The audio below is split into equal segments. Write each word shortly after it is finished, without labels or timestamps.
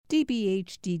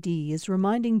DBHDD is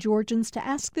reminding Georgians to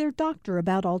ask their doctor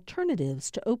about alternatives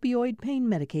to opioid pain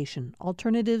medication.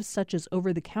 Alternatives such as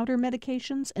over-the-counter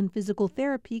medications and physical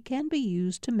therapy can be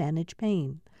used to manage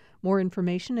pain. More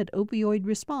information at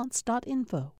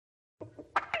opioidresponse.info.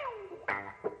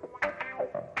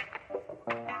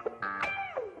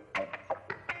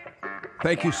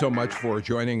 Thank you so much for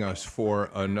joining us for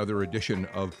another edition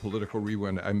of Political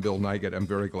Rewind. I'm Bill Nigut. I'm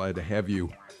very glad to have you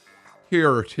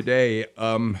here today.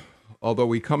 Although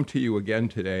we come to you again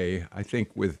today, I think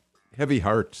with heavy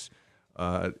hearts,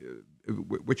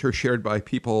 which are shared by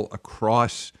people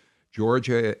across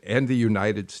Georgia and the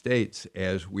United States,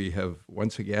 as we have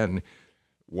once again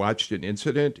watched an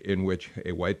incident in which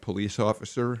a white police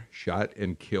officer shot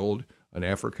and killed an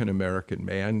African-American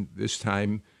man, this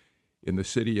time in the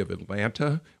city of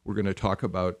Atlanta. We're going to talk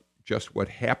about just what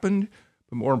happened,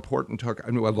 but more important,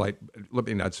 let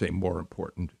me not say more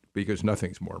important, because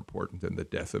nothing's more important than the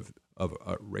death of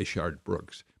Rayshard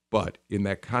Brooks. But in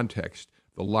that context,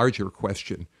 the larger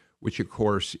question, which of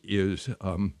course is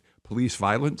police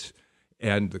violence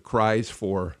and the cries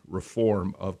for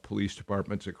reform of police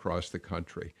departments across the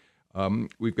country.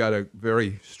 We've got a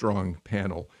very strong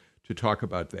panel to talk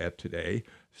about that today,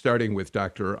 starting with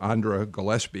Dr. Andra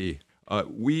Gillespie.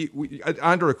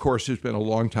 Andra, of course, has been a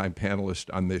longtime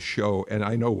panelist on this show, and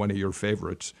I know one of your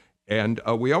favorites. And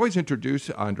we always introduce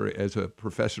Andra as a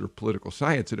professor of political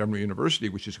science at Emory University,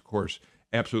 which is, of course,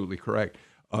 absolutely correct.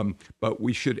 But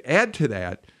we should add to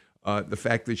that the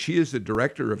fact that she is the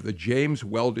director of the James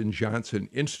Weldon Johnson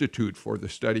Institute for the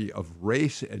Study of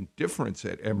Race and Difference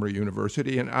at Emory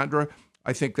University. And Andra,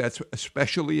 I think that's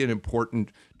especially an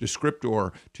important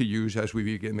descriptor to use as we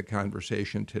begin the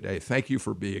conversation today. Thank you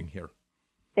for being here.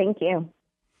 Thank you.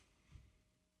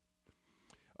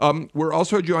 We're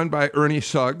also joined by Ernie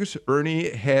Suggs.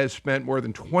 Ernie has spent more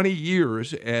than 20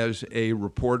 years as a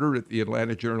reporter at the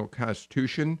Atlanta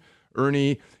Journal-Constitution.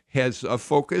 Ernie has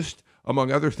focused,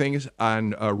 among other things,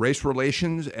 on race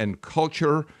relations and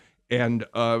culture. And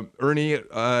Ernie,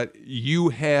 you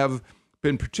have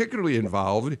been particularly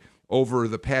involved over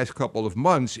the past couple of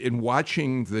months in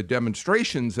watching the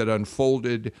demonstrations that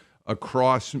unfolded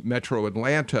across Metro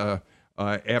Atlanta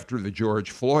after the George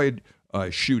Floyd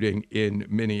shooting in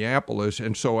Minneapolis.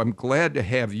 And so I'm glad to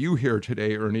have you here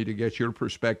today, Ernie, to get your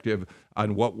perspective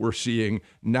on what we're seeing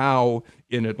now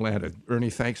in Atlanta. Ernie,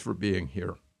 thanks for being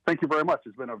here. Thank you very much.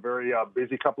 It's been a very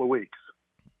busy couple of weeks.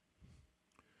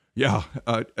 Yeah,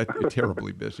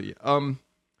 terribly busy.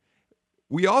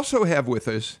 We also have with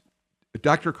us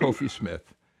Dr. Kofi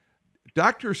Smith.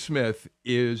 Dr. Smith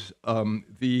is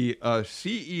the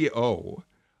CEO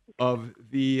of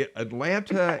the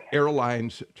Atlanta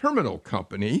Airlines Terminal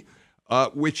Company,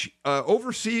 which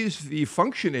oversees the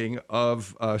functioning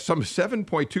of some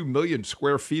 7.2 million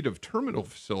square feet of terminal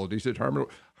facilities at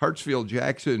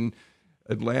Hartsfield-Jackson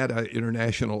Atlanta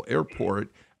International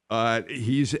Airport.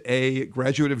 He's a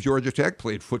graduate of Georgia Tech,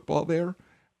 played football there,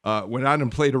 went on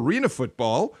and played arena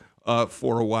football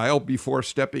for a while before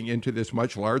stepping into this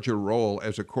much larger role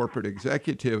as a corporate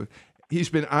executive. He's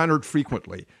been honored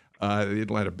frequently. The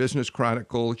Atlanta Business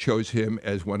Chronicle chose him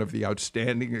as one of the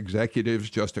outstanding executives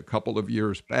just a couple of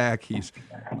years back. He's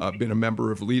been a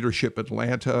member of Leadership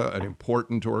Atlanta, an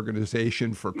important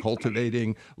organization for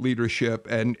cultivating leadership,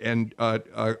 and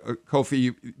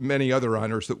Kofi, many other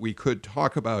honors that we could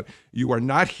talk about. You are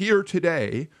not here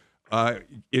today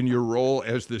in your role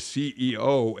as the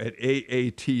CEO at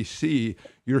AATC.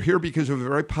 You're here because of a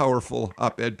very powerful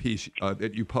op-ed piece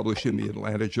that you published in the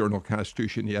Atlanta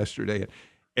Journal-Constitution yesterday.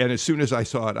 And as soon as I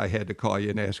saw it, I had to call you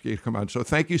and ask you to come on. So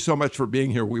thank you so much for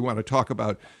being here. We want to talk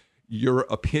about your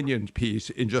opinion piece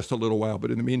in just a little while.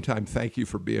 But in the meantime, thank you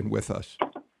for being with us.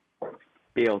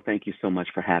 Bill, thank you so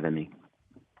much for having me.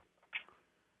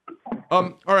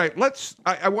 All right,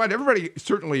 I want everybody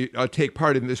certainly take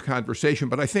part in this conversation.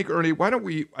 But I think, Ernie,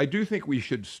 I do think we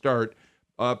should start.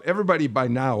 Everybody by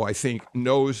now, I think,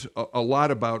 knows a lot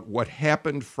about what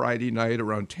happened Friday night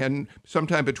around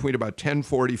sometime between about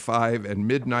 10:45 and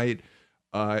midnight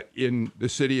in the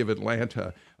city of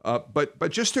Atlanta.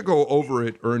 But just to go over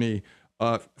it, Ernie,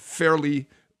 fairly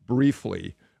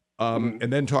briefly, and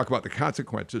then talk about the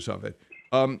consequences of it.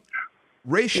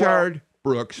 Rayshard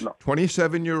Brooks,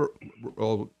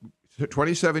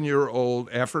 27-year-old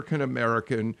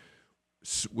African-American,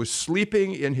 was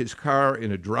sleeping in his car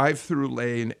in a drive-through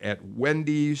lane at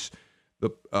Wendy's.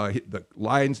 The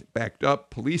lines backed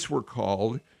up. Police were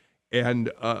called.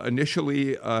 And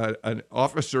initially, an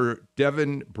officer,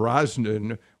 Devin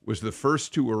Brosnan, was the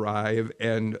first to arrive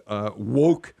and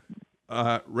woke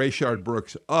Rayshard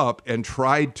Brooks up and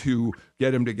tried to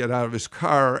get him to get out of his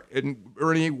car. And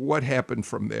Ernie, what happened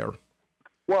from there?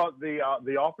 Well, the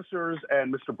officers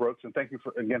and Mr. Brooks, and thank you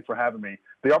again for having me.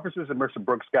 The officers and Mr.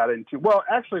 Brooks got into, well,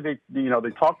 actually they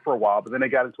talked for a while, but then they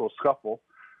got into a scuffle.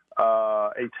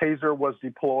 A taser was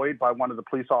deployed by one of the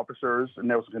police officers, and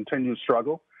there was a continued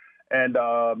struggle. And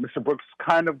Mr. Brooks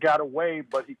kind of got away,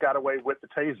 but he got away with the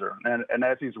taser. And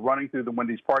as he's running through the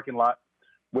Wendy's parking lot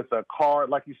with a car,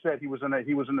 like you said, he was in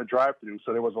the drive-through,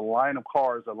 so there was a line of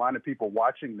cars, a line of people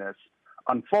watching this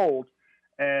unfold.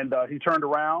 And he turned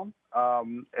around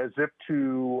as if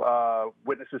to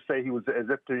witnesses say he was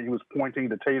pointing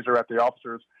the taser at the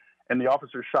officers, and the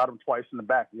officers shot him twice in the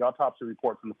back. The autopsy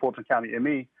report from the Fulton County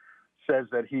ME says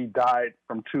that he died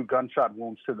from 2 gunshot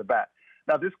wounds to the back.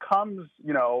 Now, this comes,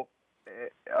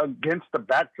 against the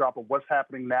backdrop of what's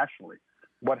happening nationally,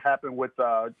 what happened with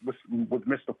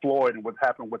Mr. Floyd, and what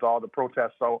happened with all the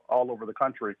protests all over the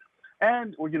country,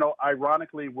 and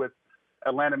ironically, with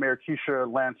Atlanta Mayor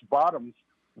Keisha Lance Bottoms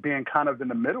being kind of in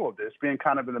the middle of this, being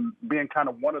kind of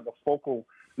one of the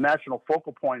national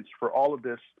focal points for all of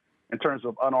this in terms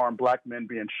of unarmed black men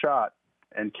being shot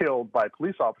and killed by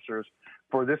police officers.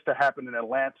 For this to happen in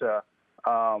Atlanta,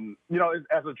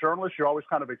 as a journalist, you always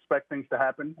kind of expect things to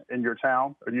happen in your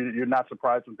town. You're not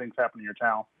surprised when things happen in your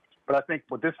town. But I think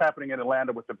with this happening in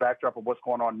Atlanta, with the backdrop of what's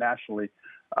going on nationally,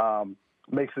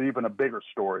 makes it even a bigger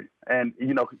story. And,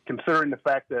 considering the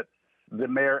fact that the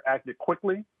mayor acted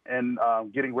quickly in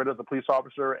getting rid of the police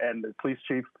officer and the police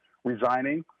chief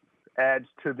resigning, adds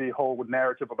to the whole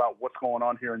narrative about what's going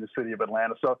on here in the city of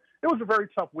Atlanta. So it was a very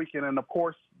tough weekend. And, of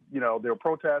course, there were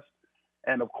protests.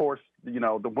 And, of course,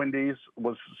 the Wendy's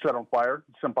was set on fire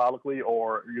symbolically,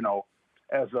 or,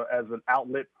 as an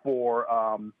outlet for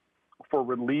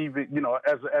relieving,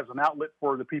 as an outlet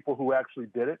for the people who actually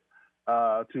did it,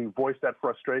 to voice that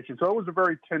frustration. So it was a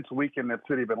very tense weekend in the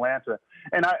city of Atlanta.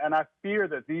 And I fear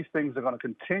that these things are going to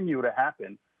continue to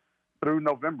happen through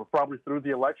November, probably through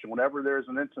the election. Whenever there's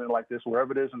an incident like this,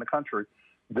 wherever it is in the country,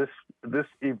 this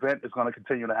event is going to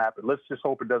continue to happen. Let's just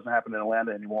hope it doesn't happen in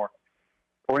Atlanta anymore,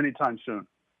 or anytime soon.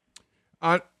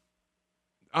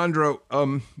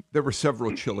 Andro, there were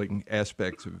several chilling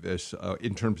aspects of this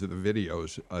in terms of the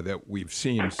videos that we've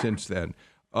seen since then.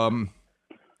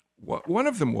 One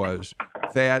of them was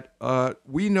that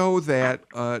we know that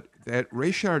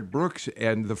Rayshard Brooks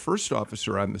and the first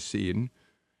officer on the scene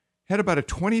had about a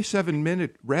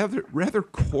 27-minute, rather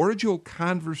cordial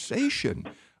conversation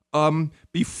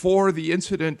before the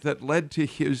incident that led to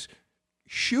his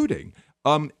shooting.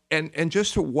 And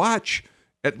just to watch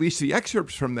at least the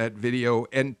excerpts from that video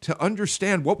and to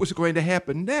understand what was going to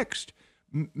happen next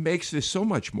makes this so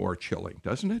much more chilling,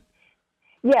 doesn't it?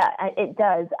 Yeah, it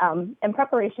does. In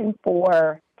preparation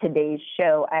for today's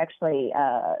show, I actually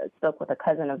spoke with a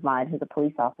cousin of mine who's a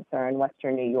police officer in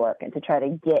Western New York, and to try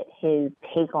to get his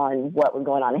take on what was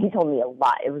going on. And he told me a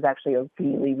lot. It was actually a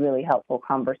really, really helpful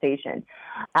conversation.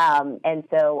 And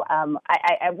so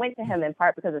I went to him in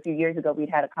part because a few years ago we'd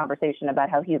had a conversation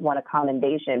about how he'd won a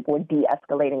commendation for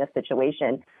de-escalating a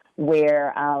situation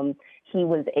where he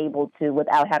was able to,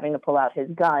 without having to pull out his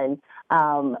gun,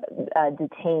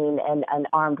 detain an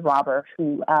armed robber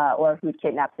who'd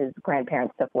kidnapped his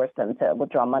grandparents to force them to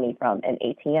withdraw money from an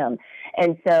ATM.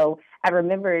 And so I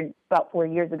remembered about 4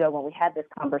 years ago when we had this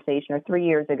conversation, or 3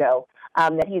 years ago,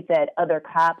 that he said other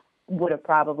cops would have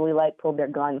probably pulled their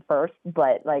gun first,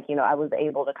 but I was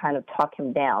able to kind of talk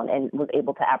him down and was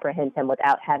able to apprehend him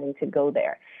without having to go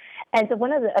there. And so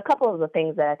a couple of the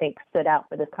things that I think stood out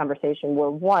for this conversation were,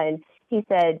 one, he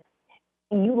said,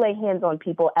 you lay hands on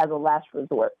people as a last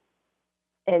resort.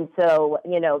 And so,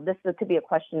 this could be a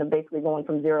question of basically going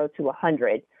from 0 to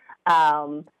 100,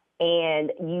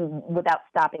 and you without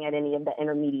stopping at any of the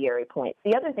intermediary points.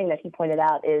 The other thing that he pointed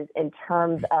out is, in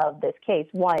terms of this case,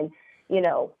 one,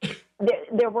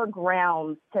 there were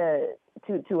grounds to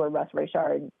arrest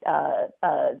Rayshard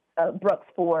Brooks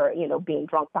for, being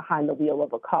drunk behind the wheel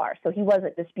of a car. So he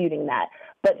wasn't disputing that.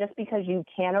 But just because you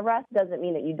can arrest doesn't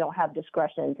mean that you don't have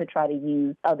discretion to try to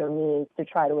use other means to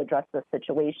try to address the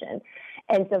situation.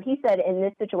 And so he said in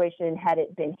this situation, had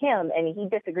it been him, and he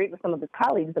disagreed with some of his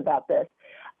colleagues about this,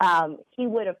 he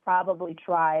would have probably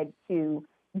tried to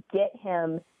get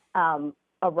him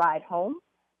a ride home,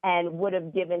 and would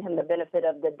have given him the benefit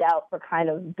of the doubt for kind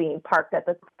of being parked at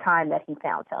the time that he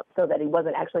found him, so that he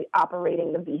wasn't actually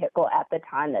operating the vehicle at the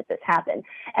time that this happened.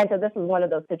 And so this was one of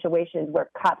those situations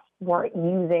where cops weren't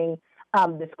using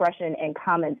discretion and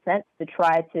common sense to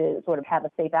try to sort of have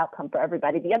a safe outcome for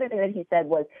everybody. The other thing that he said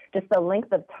was just the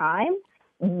length of time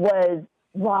was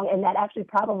wrong, and that actually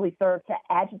probably served to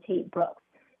agitate Brooks.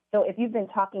 So if you've been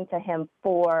talking to him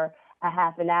for a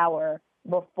half an hour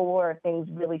before things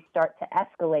really start to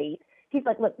escalate, he's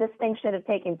like, look, this thing should have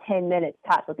taken 10 minutes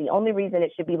tops, but the only reason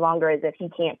it should be longer is if he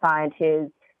can't find his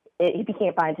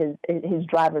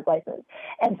driver's license.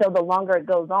 And so the longer it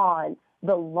goes on,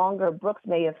 the longer Brooks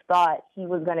may have thought he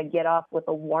was going to get off with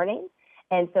a warning.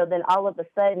 And so then all of a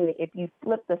sudden, if you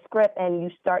flip the script and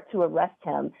you start to arrest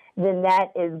him, then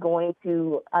that is going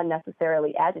to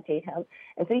unnecessarily agitate him.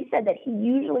 And so he said that he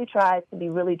usually tries to be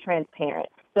really transparent.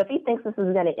 So if he thinks this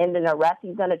is going to end in an arrest,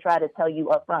 he's going to try to tell you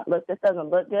up front, look, this doesn't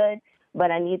look good,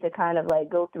 but I need to kind of like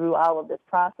go through all of this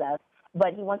process.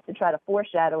 But he wants to try to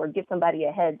foreshadow or give somebody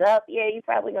a heads up, yeah, you're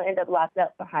probably going to end up locked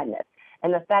up behind this.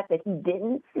 And the fact that he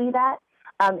didn't see that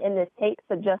in this tape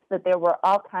suggests that there were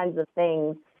all kinds of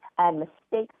things and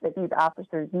mistakes that these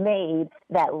officers made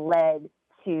that led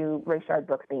to Rayshard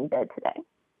Brooks being dead today.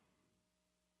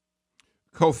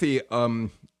 Kofi,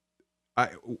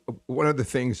 one of the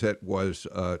things that was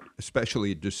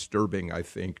especially disturbing, I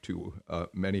think, to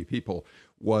many people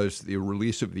was the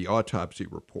release of the autopsy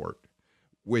report,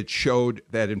 which showed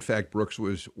that, in fact, Brooks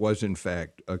was in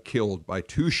fact killed by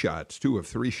two of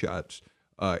three shots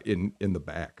in the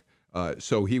back.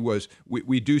 So he was,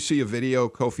 we do see a video,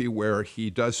 Kofi, where he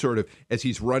does sort of, as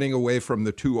he's running away from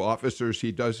the two officers,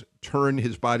 he does turn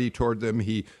his body toward them.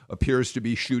 He appears to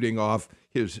be shooting off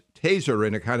his taser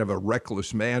in a kind of a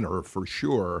reckless manner, for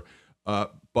sure,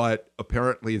 but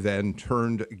apparently then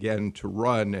turned again to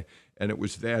run. And it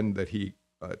was then that he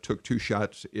took two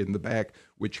shots in the back,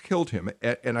 which killed him.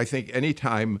 And I think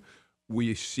anytime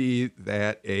we see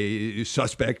that a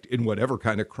suspect in whatever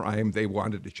kind of crime they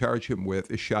wanted to charge him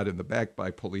with is shot in the back by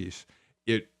police,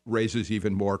 it raises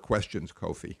even more questions,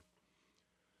 Kofi.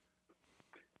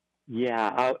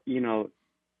 Yeah,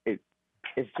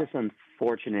 it's just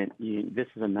unfortunate. This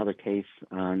is another case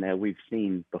that we've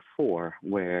seen before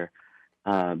where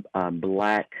a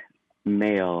black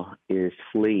male is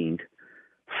fleeing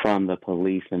from the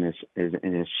police and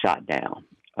is shot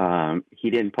down. He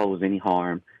didn't pose any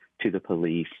harm to the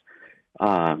police.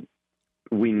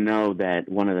 We know that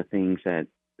one of the things that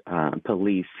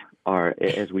police are,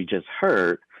 as we just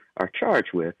heard, are charged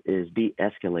with is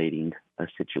de-escalating a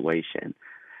situation.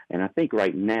 And I think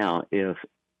right now, if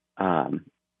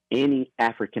any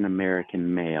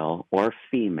African-American male or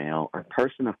female or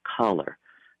person of color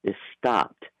is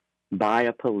stopped by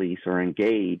a police or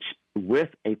engaged with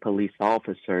a police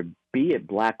officer, be it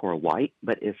black or white,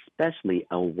 but especially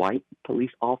a white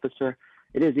police officer,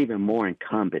 it is even more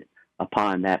incumbent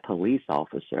upon that police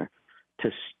officer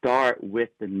to start with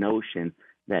the notion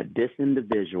that this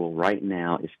individual right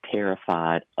now is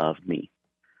terrified of me.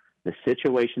 The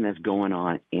situation that's going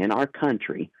on in our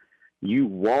country, you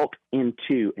walk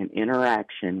into an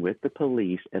interaction with the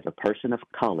police as a person of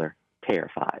color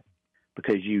terrified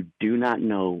because you do not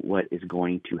know what is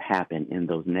going to happen in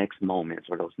those next moments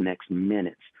or those next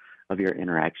minutes of your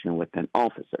interaction with an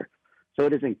officer. So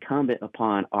it is incumbent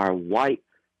upon our white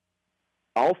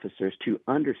officers to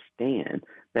understand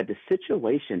that the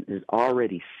situation is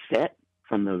already set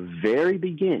from the very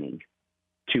beginning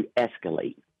to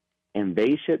escalate. And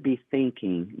they should be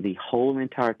thinking the whole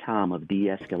entire time of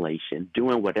de-escalation,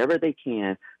 doing whatever they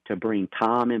can to bring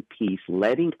calm and peace,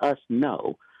 letting us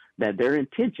know that their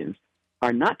intentions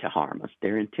are not to harm us.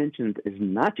 Their intention is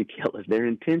not to kill us. Their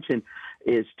intention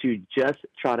is to just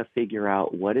try to figure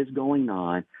out what is going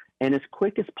on and as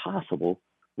quick as possible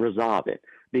resolve it.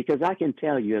 Because I can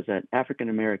tell you as an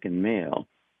African-American male,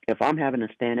 if I'm having to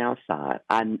stand outside,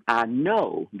 I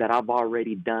know that I've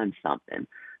already done something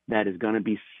that is going to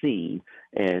be seen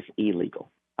as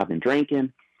illegal. I've been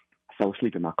drinking, I fell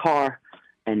asleep in my car,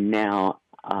 and now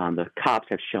the cops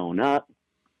have shown up.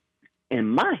 In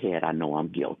my head, I know I'm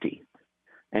guilty.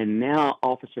 And now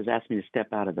officers ask me to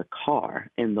step out of the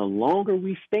car. And the longer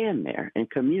we stand there and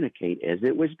communicate, as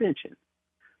it was mentioned,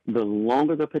 the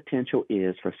longer the potential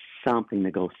is for something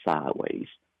to go sideways.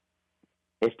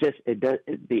 It's just,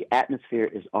 the atmosphere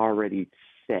is already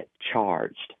set,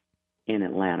 charged in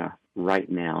Atlanta right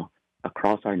now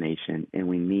across our nation, and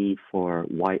we need for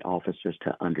white officers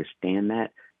to understand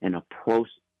that and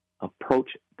approach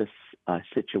this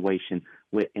situation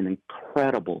with an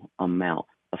incredible amount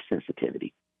of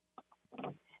sensitivity.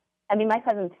 I mean, my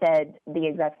cousin said the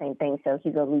exact same thing. So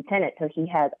he's a lieutenant, so he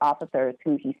has officers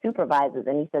who he supervises,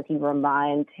 and he says he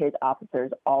reminds his officers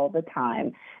all the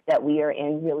time that we are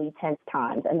in really tense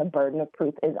times, and the burden of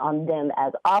proof is on them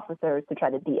as officers to try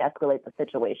to de-escalate the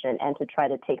situation and to try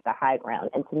to take the high ground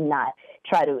and to not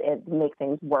try to make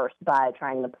things worse by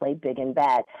trying to play big and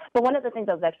bad. But one of the things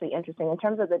that was actually interesting in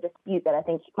terms of the dispute that I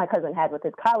think my cousin had with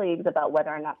his colleagues about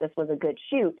whether or not this was a good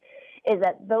shoot is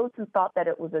that those who thought that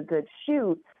it was a good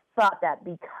shoot thought that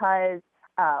because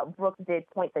Brooks did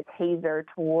point the taser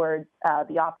towards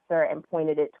the officer and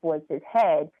pointed it towards his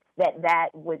head, that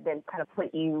would then kind of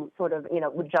put you sort of,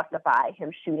 would justify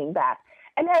him shooting back.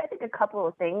 And then I think a couple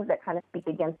of things that kind of speak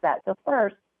against that. So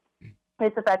first,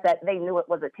 it's the fact that they knew it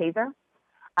was a taser.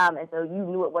 And so you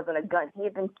knew it wasn't a gun. He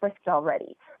had been frisked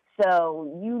already.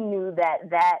 So you knew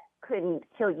that couldn't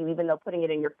kill you, even though putting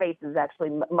it in your face is actually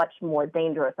much more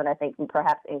dangerous and I think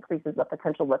perhaps increases the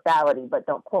potential lethality, but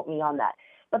don't quote me on that.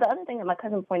 But the other thing that my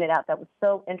cousin pointed out that was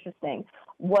so interesting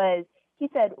was he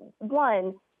said,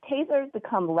 one, tasers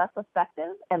become less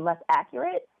effective and less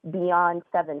accurate beyond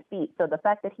 7 feet. So the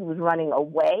fact that he was running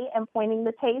away and pointing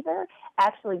the taser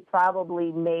actually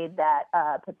probably made that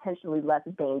potentially less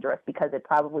dangerous because it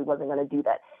probably wasn't going to do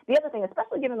that. The other thing,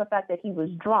 especially given the fact that he was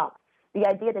drunk, the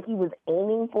idea that he was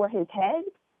aiming for his head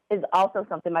is also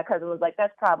something my cousin was like,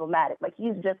 that's problematic. Like,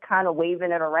 he's just kind of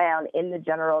waving it around in the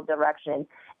general direction,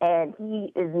 and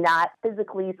he is not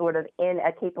physically sort of in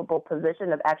a capable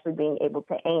position of actually being able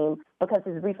to aim because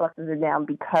his reflexes are down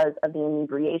because of the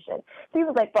inebriation. So he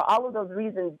was like, for all of those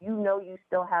reasons, you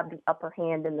still have the upper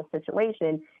hand in the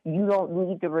situation. You don't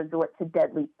need to resort to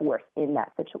deadly force in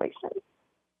that situation.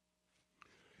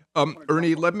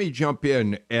 Ernie, let me jump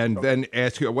in and then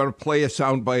ask you. I want to play a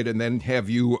soundbite and then have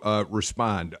you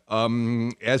respond.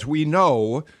 As we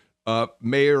know,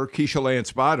 Mayor Keisha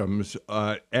Lance Bottoms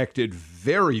acted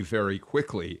very, very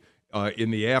quickly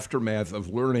in the aftermath of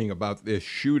learning about this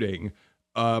shooting.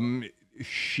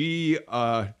 She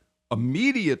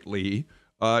immediately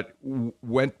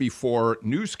went before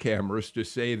news cameras to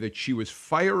say that she was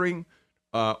firing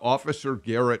Officer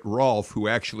Garrett Rolfe, who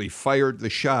actually fired the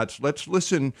shots. Let's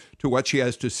listen to what she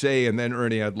has to say, and then,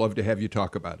 Ernie, I'd love to have you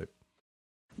talk about it.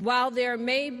 While there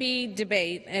may be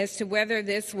debate as to whether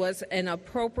this was an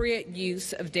appropriate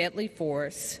use of deadly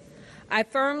force, I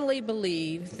firmly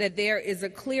believe that there is a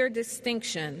clear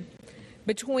distinction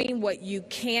between what you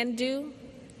can do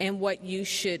and what you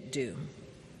should do.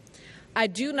 I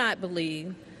do not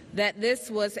believe that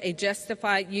this was a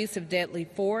justified use of deadly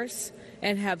force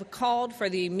and have called for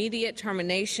the immediate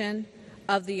termination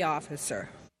of the officer.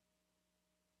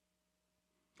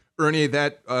 Ernie,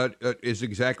 that is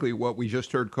exactly what we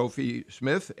just heard Kofi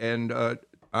Smith and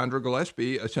Andra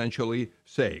Gillespie essentially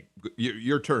say.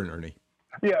 Your turn, Ernie.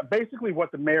 Yeah, basically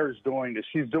what the mayor is doing is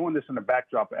she's doing this in the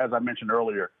backdrop, as I mentioned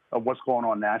earlier, of what's going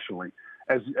on nationally.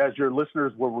 As your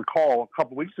listeners will recall, a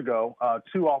couple weeks ago,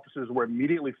 2 officers were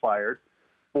immediately fired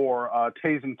for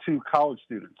tasing 2 college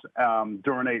students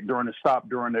during a stop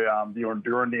during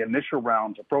the initial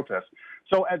rounds of protests.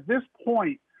 So at this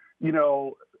point,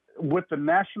 with the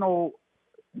national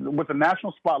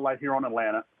spotlight here on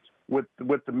Atlanta, with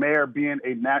the mayor being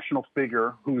a national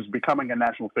figure who's becoming a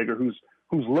national figure, who's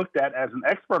looked at as an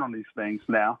expert on these things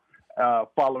now,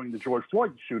 following the George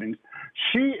Floyd shootings,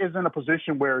 she is in a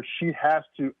position where she has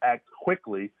to act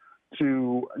quickly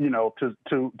to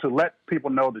let people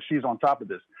know that she's on top of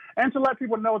this, and to let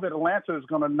people know that Atlanta is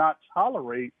going to not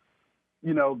tolerate,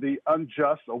 the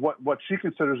unjust, or what she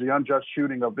considers the unjust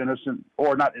shooting of innocent,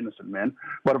 or not innocent men,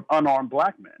 but of unarmed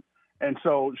black men. And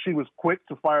so she was quick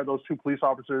to fire those 2 police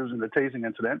officers in the tasing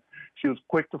incident. She was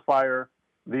quick to fire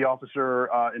the officer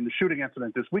in the shooting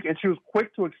incident this week, and she was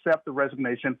quick to accept the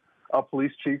resignation of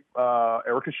Police Chief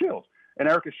Erika Shields. And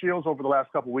Erika Shields, over the last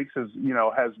couple of weeks, has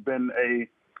been a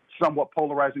somewhat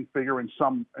polarizing figure in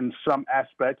some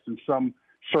aspects, in some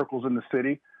circles in the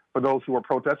city, for those who are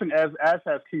protesting, as has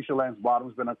Keisha Lance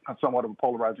Bottoms been somewhat of a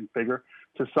polarizing figure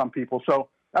to some people. So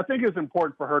I think it's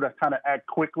important for her to kind of act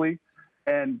quickly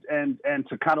and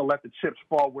to kind of let the chips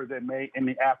fall where they may in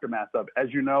the aftermath of it.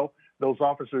 As you know, those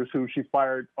officers who she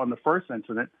fired on the first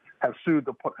incident have sued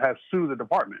the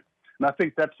department. And I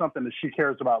think that's something that she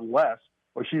cares about less,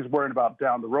 or she's worried about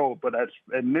down the road. But as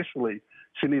initially,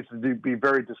 she needs to be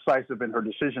very decisive in her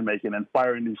decision-making, and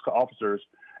firing these officers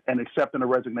and accepting the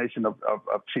resignation of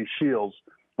Chief Shields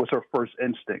was her first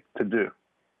instinct to do.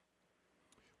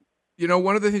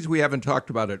 One of the things we haven't talked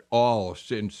about at all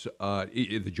since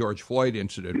the George Floyd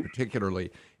incident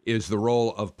particularly is the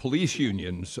role of police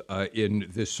unions in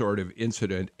this sort of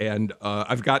incident. And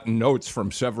I've gotten notes from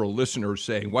several listeners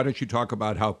saying, why don't you talk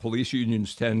about how police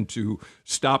unions tend to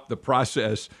stop the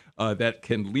process that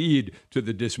can lead to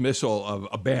the dismissal of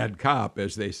a bad cop,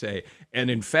 as they say. And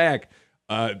in fact,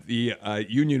 the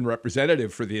union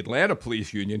representative for the Atlanta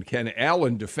Police Union, Ken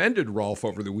Allen, defended Rolfe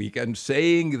over the weekend,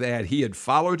 saying that he had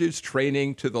followed his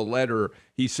training to the letter.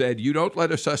 He said, you don't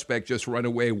let a suspect just run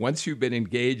away once you've been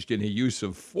engaged in a use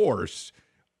of force.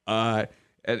 And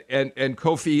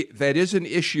Kofi, that is an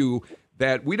issue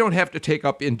that we don't have to take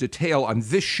up in detail on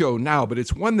this show now, but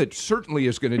it's one that certainly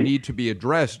is going to need to be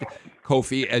addressed,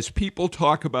 Kofi, as people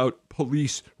talk about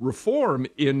police reform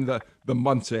in the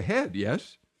months ahead,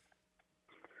 yes?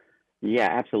 Yeah,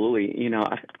 absolutely.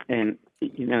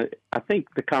 I think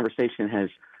the conversation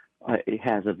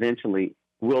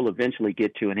will eventually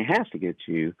get to, and it has to get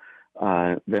to,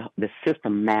 the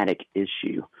systematic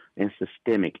issue and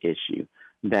systemic issue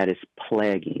that is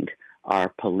plaguing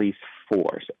our police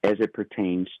force as it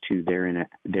pertains to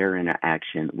their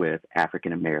interaction with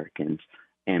African Americans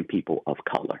and people of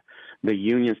color. The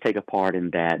unions take a part in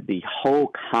that. The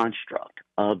whole construct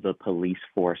of the police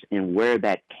force and where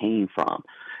that came from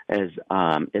as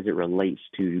it relates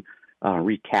to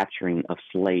recapturing of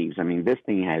slaves. I mean, this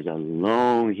thing has a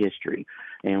long history,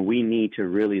 and we need to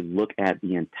really look at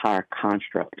the entire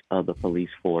construct of the police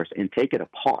force and take it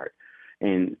apart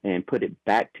and put it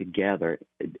back together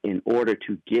in order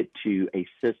to get to a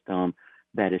system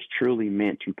that is truly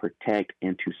meant to protect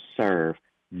and to serve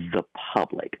the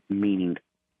public, meaning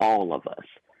all of us,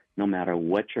 no matter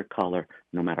what your color,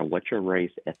 no matter what your race,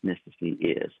 ethnicity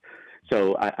is.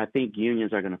 So I think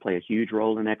unions are going to play a huge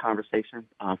role in that conversation,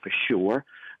 for sure,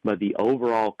 but the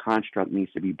overall construct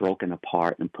needs to be broken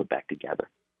apart and put back together.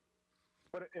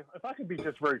 But if I could be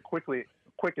just very quick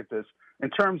at this, in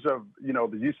terms of,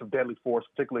 the use of deadly force,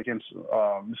 particularly against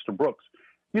Mr. Brooks,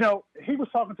 he was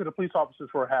talking to the police officers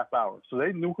for a half hour. So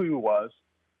they knew who he was.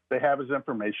 They have his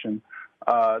information.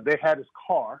 They had his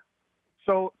car.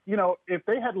 So, if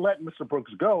they had let Mr.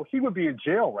 Brooks go, he would be in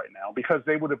jail right now because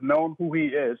they would have known who he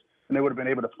is and they would have been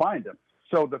able to find him.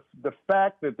 So the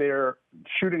fact that they're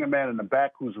shooting a man in the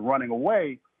back who's running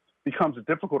away becomes a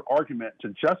difficult argument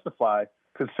to justify,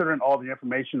 considering all the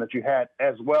information that you had,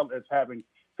 as well as having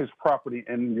his property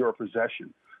in your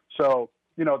possession. So,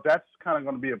 that's kind of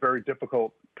going to be a very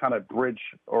difficult kind of bridge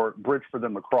for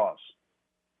them to cross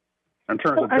in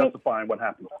terms of justifying what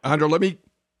happened. Andra, let me...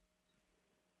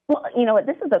 Well,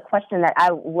 this is a question that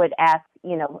I would ask,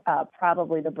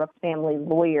 probably the Brooks family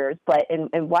lawyers. But in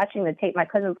watching the tape, my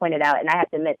cousin pointed out, and I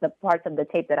have to admit, the parts of the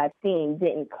tape that I've seen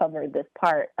didn't cover this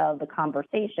part of the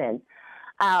conversation.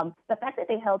 The fact that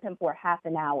they held him for half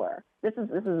an hour, this is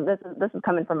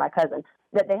coming from my cousin,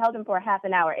 that they held him for half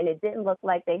an hour and it didn't look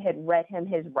like they had read him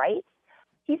his rights.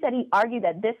 He said he argued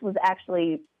that this was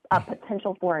actually a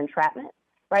potential for entrapment,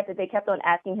 right? That they kept on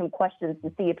asking him questions to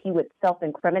see if he would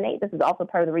self-incriminate. This is also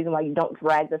part of the reason why you don't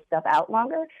drag this stuff out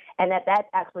longer, and that's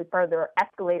actually further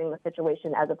escalating the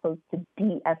situation as opposed to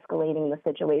de-escalating the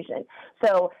situation.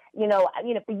 So,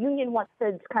 if the union wants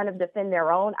to kind of defend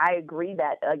their own, I agree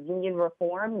that union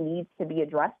reform needs to be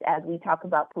addressed as we talk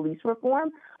about police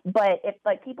reform. But if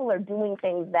people are doing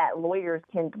things that lawyers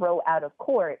can throw out of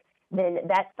court, then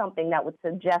that's something that would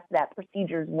suggest that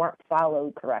procedures weren't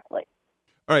followed correctly.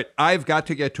 All right, I've got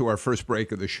to get to our first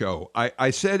break of the show. I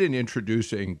said in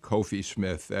introducing Kofi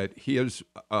Smith that his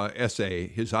essay,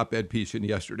 his op-ed piece in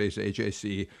yesterday's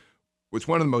AJC, was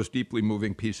one of the most deeply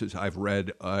moving pieces I've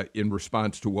read in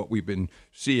response to what we've been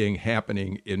seeing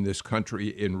happening in this country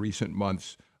in recent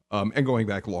months, and going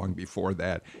back long before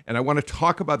that. And I want to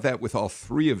talk about that with all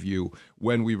three of you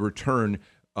when we return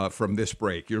from this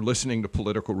break. You're listening to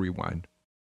Political Rewind.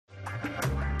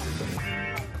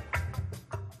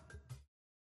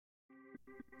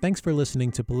 Thanks for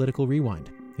listening to Political Rewind.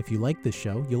 If you like this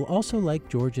show, you'll also like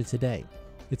Georgia Today.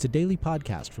 It's a daily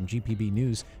podcast from GPB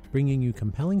News, bringing you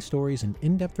compelling stories and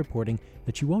in-depth reporting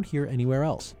that you won't hear anywhere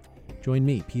else. Join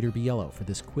me, Peter Biello, for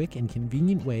this quick and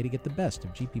convenient way to get the best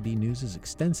of GPB News'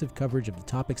 extensive coverage of the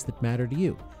topics that matter to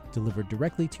you, delivered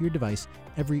directly to your device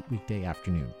every weekday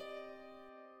afternoon.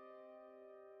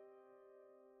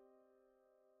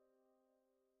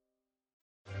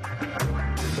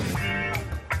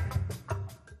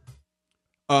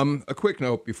 A quick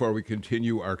note before we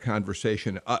continue our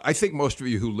conversation. I think most of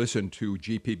you who listen to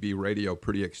GPB radio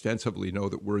pretty extensively know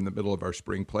that we're in the middle of our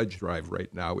spring pledge drive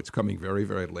right now. It's coming very,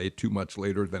 very late, 2 months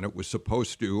later than it was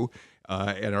supposed to,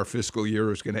 and our fiscal year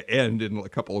is going to end in a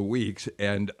couple of weeks.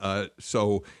 And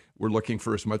so we're looking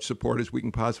for as much support as we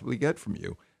can possibly get from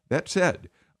you. That said,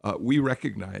 we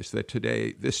recognize that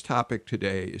today, this topic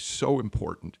today is so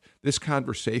important. This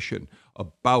conversation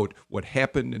about what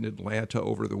happened in Atlanta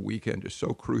over the weekend is so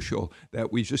crucial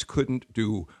that we just couldn't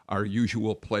do our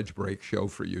usual pledge break show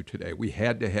for you today. We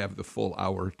had to have the full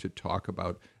hour to talk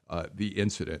about the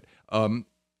incident.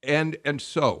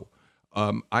 So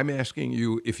I'm asking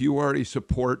you, if you already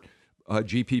support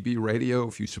GPB Radio,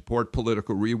 if you support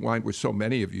Political Rewind, which so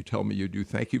many of you tell me you do,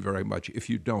 thank you very much. If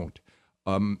you don't,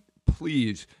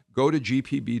 please go to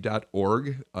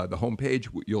gpb.org, the homepage.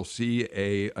 You'll see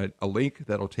a link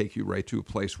that'll take you right to a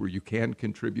place where you can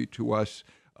contribute to us.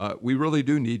 We really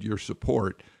do need your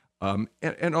support.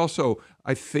 And also,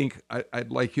 I think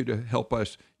I'd like you to help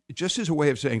us just as a way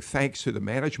of saying thanks to the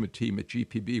management team at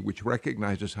GPB, which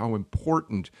recognizes how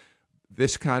important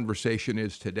this conversation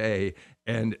is today.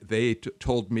 And they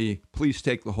told me, please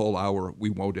take the whole hour. We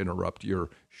won't interrupt your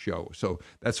show. So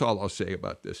that's all I'll say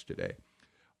about this today.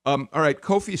 All right,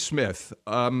 Kofi Smith.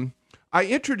 I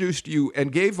introduced you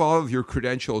and gave all of your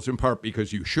credentials in part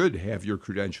because you should have your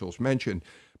credentials mentioned,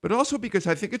 but also because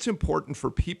I think it's important for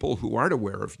people who aren't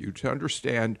aware of you to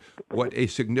understand what a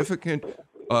significant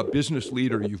business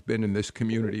leader you've been in this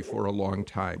community for a long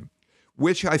time,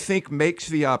 which I think makes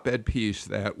the op-ed piece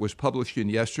that was published in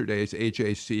yesterday's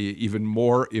AJC even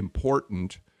more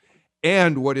important.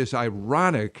 And what is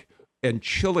ironic and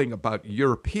chilling about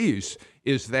your piece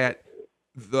is that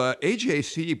the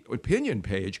AJC opinion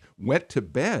page went to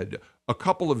bed a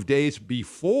couple of days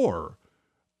before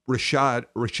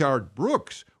Rayshard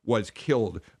Brooks was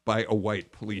killed by a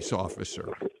white police officer,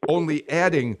 only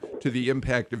adding to the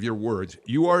impact of your words.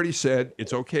 You already said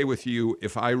it's okay with you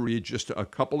if I read just a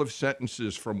couple of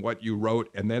sentences from what you wrote,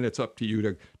 and then it's up to you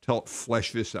to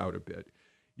flesh this out a bit.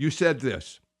 You said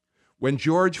this: when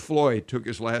George Floyd took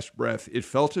his last breath, it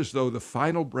felt as though the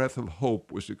final breath of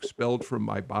hope was expelled from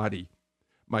my body.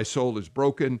 My soul is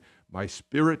broken, my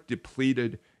spirit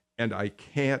depleted, and I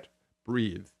can't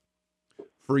breathe.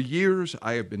 For years,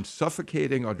 I have been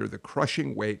suffocating under the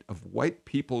crushing weight of white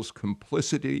people's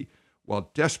complicity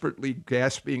while desperately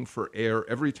gasping for air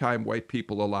every time white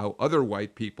people allow other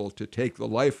white people to take the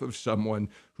life of someone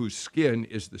whose skin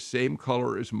is the same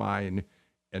color as mine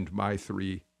and my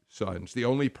 3 sons. The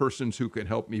only persons who can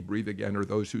help me breathe again are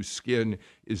those whose skin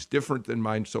is different than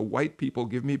mine. So white people,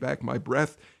 give me back my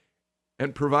breath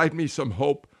and provide me some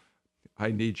hope.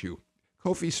 I need you.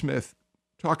 Kofi Smith,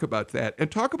 talk about that,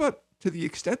 and talk about, to the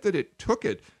extent that it took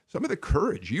it, some of the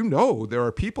courage. You know there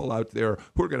are people out there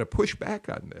who are going to push back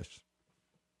on this.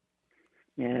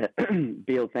 Yeah,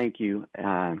 Bill, thank you.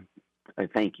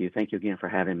 Thank you. Thank you again for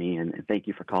having me, and thank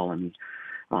you for calling me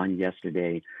on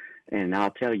yesterday. And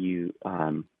I'll tell you,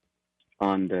 on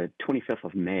the 25th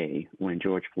of May, when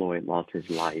George Floyd lost his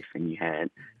life and you had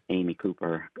Amy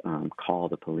Cooper call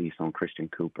the police on Christian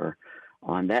Cooper,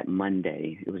 on that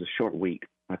Monday, it was a short week,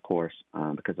 of course,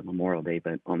 because of Memorial Day,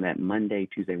 but on that Monday,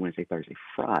 Tuesday, Wednesday, Thursday,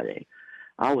 Friday,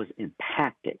 I was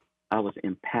impacted.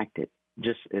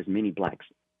 Just as many blacks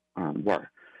were,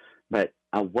 but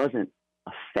I wasn't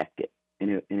affected,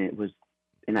 and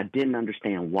I didn't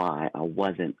understand why I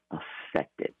wasn't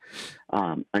affected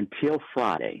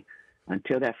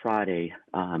until that Friday,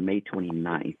 May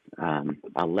 29th.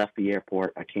 I left the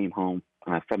airport. I came home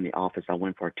from the office. I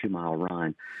went for a 2-mile run,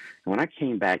 and when I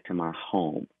came back to my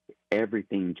home,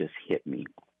 everything just hit me,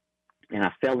 and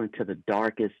I fell into the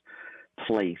darkest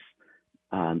place,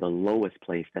 the lowest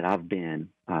place that I've been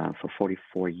for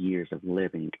 44 years of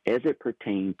living, as it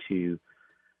pertained to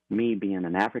me being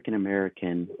an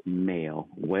African-American male,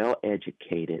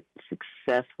 well-educated,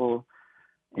 successful,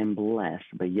 and blessed,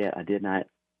 but yet I did not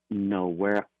know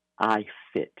where I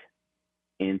fit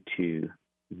into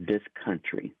this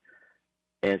country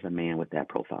as a man with that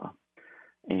profile.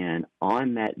 And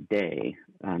on that day,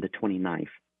 the 29th,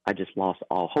 I just lost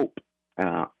all hope.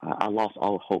 I lost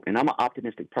all hope. And I'm an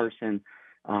optimistic person.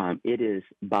 It is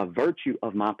by virtue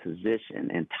of my position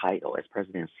and title as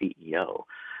president and CEO,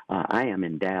 I am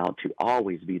endowed to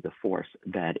always be the force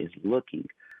that is looking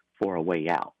for a way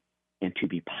out and to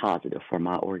be positive for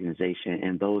my organization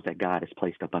and those that God has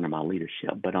placed up under my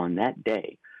leadership. But on that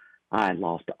day, I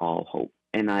lost all hope,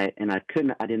 and I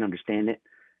didn't understand it.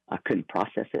 I couldn't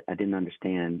process it. I didn't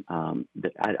understand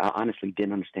I honestly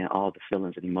didn't understand all the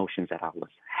feelings and emotions that I was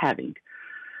having.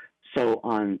 So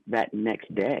on that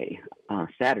next day,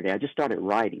 Saturday, I just started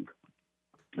writing,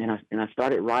 and I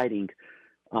started writing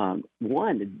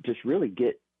one to just really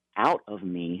get out of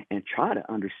me and try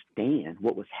to understand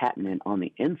what was happening on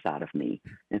the inside of me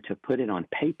and to put it on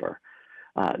paper.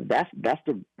 That's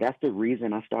the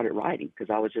reason I started writing,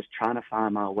 because I was just trying to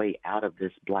find my way out of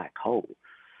this black hole.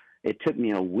 It took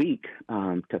me a week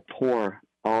to pour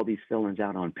all these feelings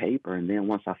out on paper, and then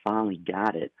once I finally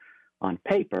got it on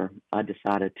paper, I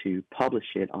decided to publish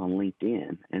it on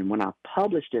LinkedIn. And when I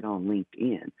published it on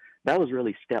LinkedIn, that was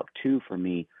really step 2 for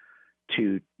me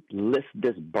to lift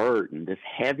this burden, this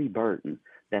heavy burden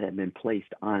that had been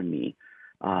placed on me,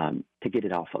 to get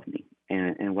it off of me.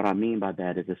 And what I mean by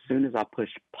that is, as soon as I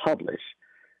pushed publish,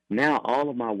 now all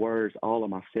of my words, all of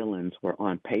my feelings were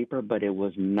on paper, but it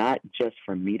was not just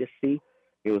for me to see,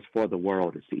 it was for the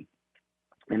world to see.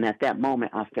 And at that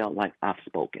moment, I felt like I've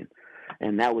spoken,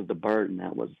 and that was the burden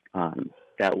that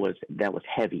was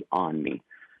heavy on me.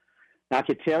 Now, I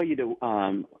could tell you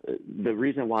the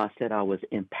reason why I said I was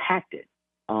impacted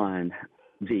on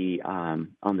the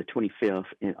 25th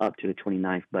and up to the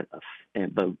 29th, but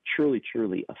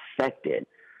truly affected,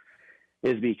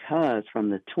 is because from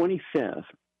the 25th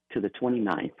to the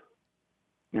 29th,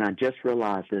 and I just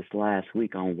realized this last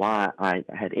week on why I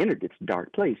had entered this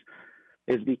dark place,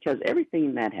 is because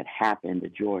everything that had happened to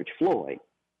George Floyd,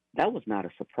 that was not a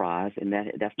surprise, and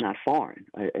that's not foreign.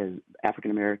 As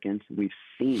African Americans, we've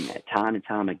seen that time and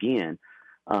time again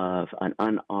of an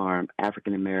unarmed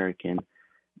African American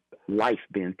life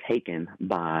being taken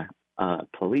by a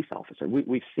police officer.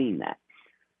 We've seen that.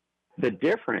 The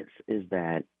difference is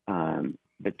that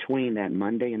between that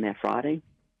Monday and that Friday,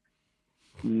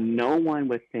 no one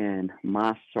within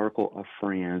my circle of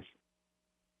friends,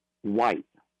 white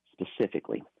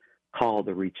specifically, called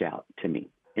to reach out to me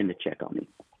and to check on me.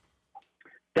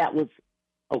 That was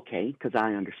okay, because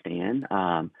I understand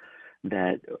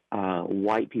that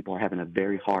white people are having a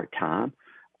very hard time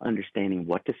understanding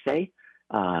what to say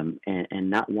and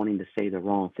not wanting to say the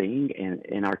wrong thing,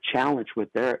 and are challenged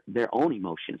with their own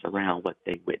emotions around what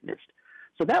they witnessed.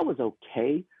 So that was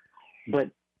okay.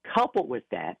 But coupled with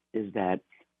that is that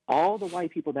all the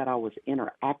white people that I was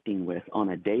interacting with on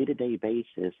a day-to-day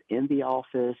basis in the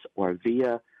office or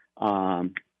via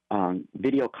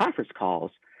video conference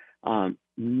calls,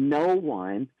 no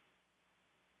one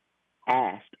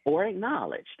asked or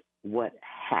acknowledged what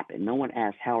happened. No one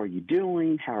asked, how are you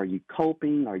doing? How are you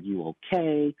coping? Are you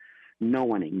okay? No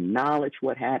one acknowledged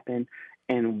what happened.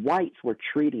 And whites were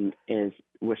treating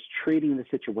the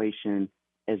situation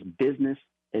as business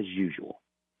as usual.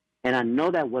 And I know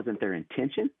that wasn't their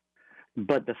intention,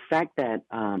 but the fact that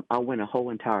I went a whole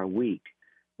entire week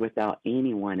without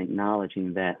anyone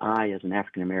acknowledging that I, as an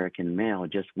African-American male,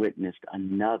 just witnessed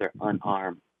another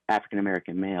unarmed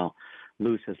African-American male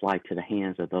lose his life to the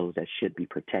hands of those that should be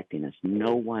protecting us.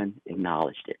 No one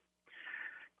acknowledged it.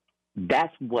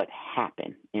 That's what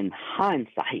happened. In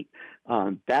hindsight,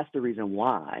 that's the reason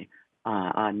why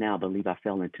I now believe I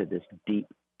fell into this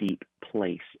deep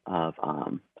place of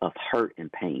hurt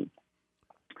and pain.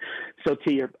 So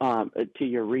to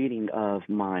your reading of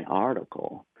my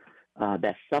article,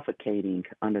 that's suffocating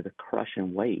under the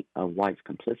crushing weight of whites'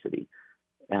 complicity.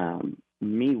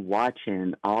 Me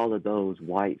watching all of those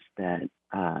whites that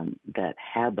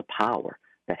had the power,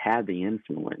 that had the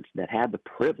influence, that had the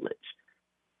privilege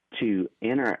to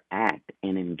interact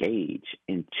and engage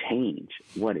and change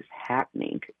what is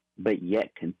happening, but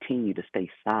yet continue to stay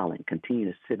silent,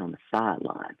 continue to sit on the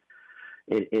sideline.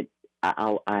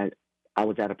 I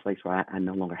was at a place where I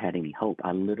no longer had any hope.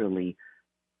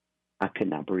 I could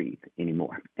not breathe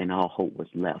anymore, and all hope was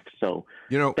left. So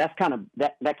that's that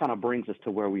kind of brings us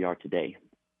to where we are today.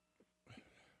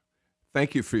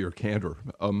 Thank you for your candor.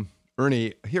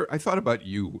 Ernie, here, I thought about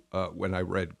you when I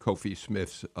read Kofi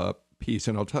Smith's piece,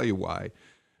 and I'll tell you why.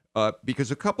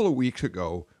 Because a couple of weeks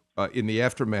ago, in the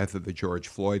aftermath of the George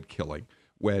Floyd killing,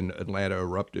 when Atlanta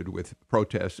erupted with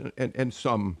protests and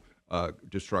some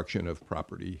destruction of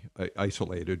property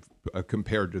isolated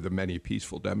compared to the many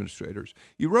peaceful demonstrators,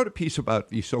 you wrote a piece about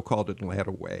the so-called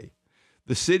Atlanta Way,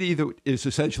 the city that is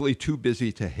essentially too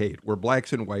busy to hate, where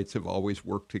blacks and whites have always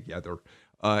worked together,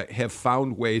 have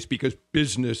found ways, because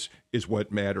business is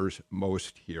what matters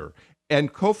most here. And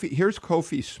here's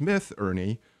Kofi Smith,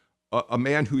 Ernie, a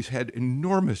man who's had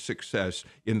enormous success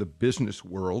in the business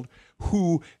world,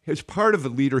 who is part of the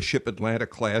Leadership Atlanta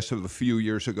class of a few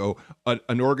years ago,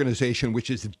 an organization which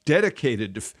is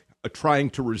dedicated to trying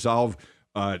to resolve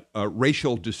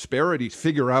racial disparities,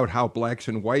 figure out how blacks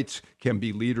and whites can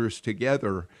be leaders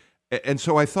together. And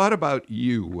so I thought about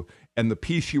you and the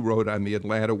piece you wrote on the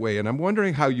Atlanta Way, and I'm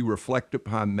wondering how you reflect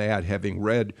upon that, having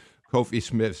read Kofi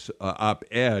Smith's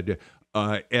op-ed,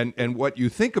 and what you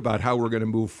think about how we're going to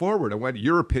move forward. I want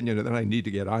your opinion, and then I need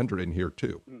to get Andre in here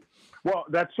too. Well,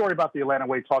 that story about the Atlanta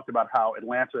Way talked about how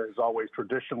Atlanta has always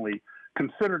traditionally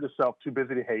considered itself too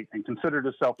busy to hate, and considered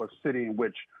itself a city in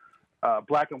which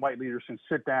black and white leaders can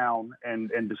sit down and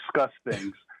discuss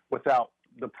things without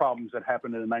the problems that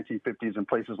happened in the 1950s in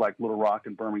places like Little Rock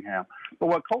and Birmingham. But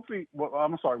what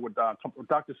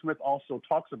Dr. Smith also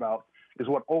talks about is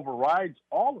what overrides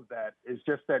all of that is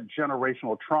just that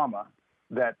generational trauma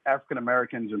that African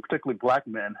Americans and particularly black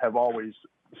men have always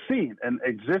seen and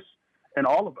exists in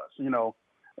all of us.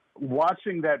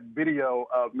 Watching that video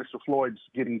of Mr. Floyd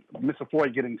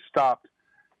getting stopped,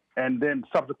 and then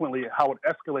subsequently how it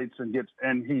escalates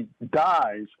and he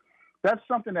dies. That's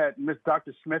something that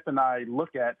Dr. Smith and I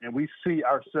look at, and we see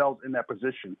ourselves in that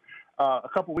position. A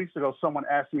couple weeks ago, someone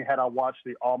asked me had I watched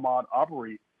the Ahmaud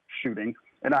Arbery shooting,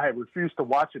 and I had refused to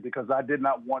watch it because I did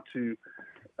not want to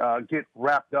get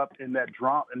wrapped up in that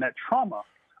trauma.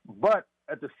 But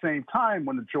at the same time,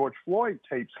 when the George Floyd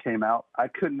tapes came out, I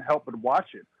couldn't help but watch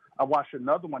it. I watched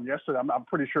another one yesterday. I'm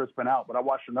pretty sure it's been out, but I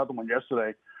watched another one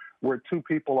yesterday where two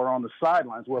people are on the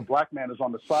sidelines, where a black man is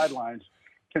on the sidelines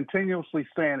continuously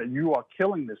saying that you are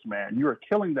killing this man. You are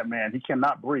killing that man. He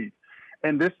cannot breathe.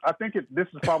 And this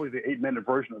is probably the 8-minute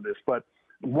version of this, but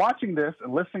watching this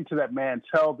and listening to that man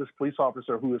tell this police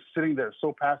officer who is sitting there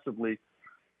so passively,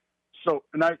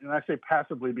 and I say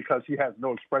passively because he has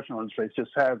no expression on his face, just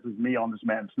has his knee on this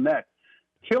man's neck,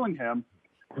 killing him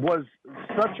was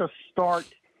such a stark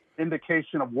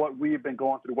indication of what we have been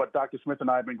going through, what Dr. Smith and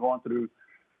I have been going through,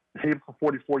 him for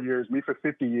 44 years, me for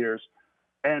 50 years,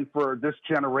 and for this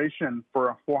generation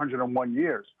for 401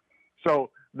 years. So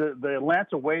the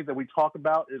Atlanta way that we talk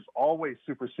about is always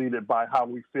superseded by how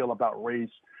we feel about race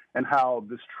and how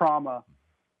this trauma,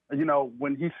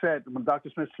 when Dr.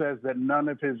 Smith says that none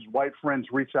of his white friends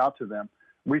reached out to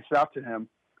him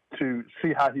to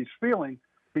see how he's feeling,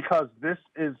 because this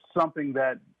is something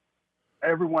that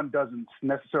everyone doesn't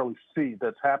necessarily see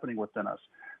that's happening within us.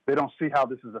 They don't see how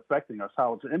this is affecting us,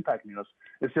 how it's impacting us.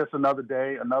 It's just another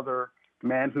day, another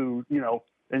man who,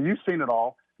 and you've seen it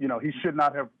all, he should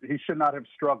not have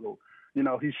struggled.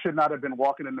 He should not have been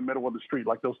walking in the middle of the street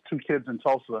like those two kids in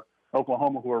Tulsa,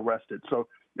 Oklahoma, who were arrested. So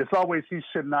it's always he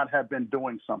should not have been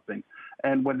doing something.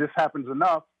 And when this happens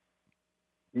enough,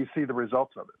 you see the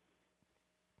results of it.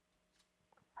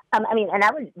 And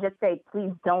I would just say,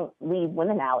 please don't leave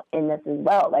women out in this as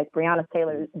well. Like Breonna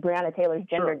Taylor's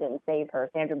gender didn't save her.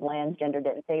 Sandra Bland's gender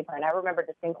didn't save her. And I remember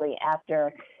distinctly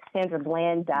after Sandra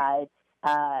Bland died,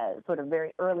 sort of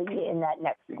very early in that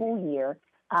next school year,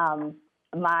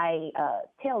 my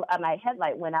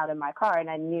headlight went out in my car, and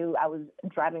I knew I was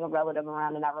driving a relative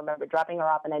around, and I remember dropping her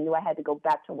off, and I knew I had to go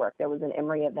back to work. There was an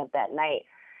Emory event that night.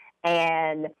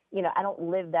 And, I don't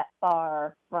live that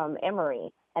far from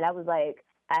Emory. And I was like,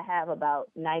 I have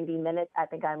about 90 minutes. I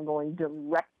think I'm going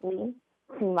directly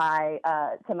to my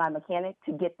mechanic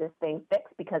to get this thing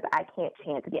fixed because I can't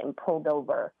chance getting pulled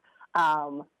over,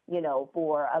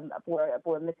 for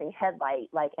a missing headlight,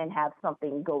 and have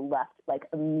something go left,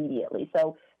 immediately.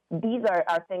 So these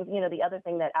are things, the other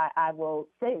thing that I will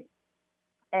say,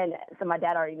 and so my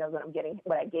dad already knows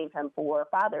what I gave him for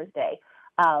Father's Day.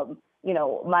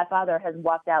 My father has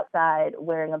walked outside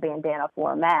wearing a bandana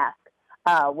for a mask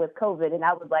with COVID, and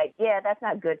I was like, yeah, that's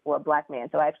not good for a black man.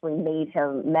 So I actually made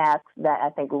him masks that I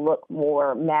think look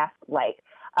more mask-like,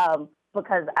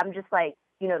 because I'm just like,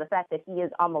 the fact that he is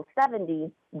almost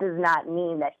 70 does not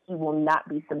mean that he will not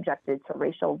be subjected to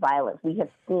racial violence. We have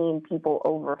seen people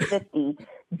over 50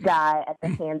 die at the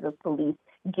hands of police,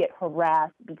 get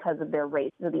harassed because of their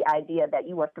race. So the idea that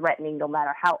you are threatening no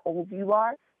matter how old you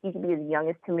are, you can be as young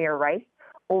as Tamir Rice,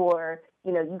 or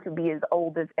you could be as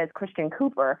old as Christian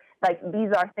Cooper.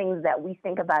 These are things that we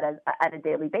think about at a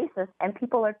daily basis, and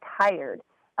people are tired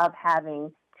of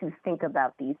having to think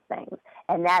about these things.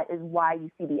 And that is why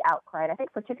you see the outcry. And I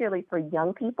think particularly for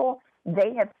young people,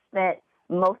 they have spent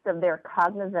most of their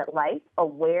cognizant life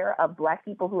aware of Black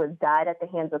people who have died at the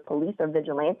hands of police or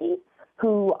vigilantes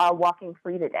who are walking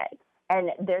free today.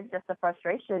 And there's just a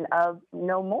frustration of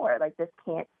no more, this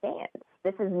can't stand.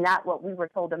 This is not what we were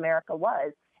told America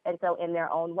was. And so in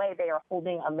their own way, they are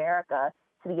holding America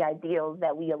to the ideals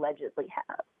that we allegedly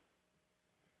have.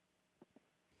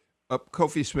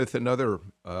 Kofi Smith, another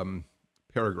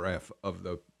paragraph of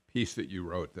the piece that you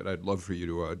wrote that I'd love for you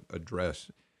to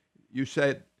address. You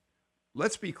said,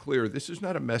 let's be clear, this is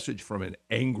not a message from an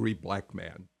angry black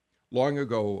man. Long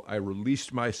ago, I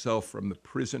released myself from the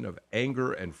prison of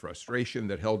anger and frustration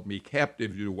that held me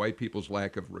captive due to white people's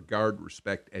lack of regard,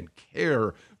 respect, and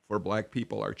care for black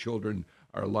people, our children,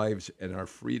 our lives, and our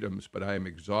freedoms. But I am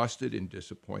exhausted and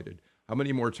disappointed. How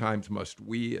many more times must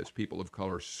we, as people of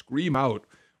color, scream out,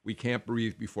 we can't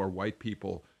breathe, before white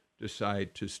people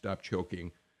decide to stop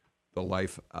choking the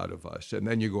life out of us? And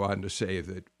then you go on to say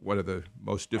that one of the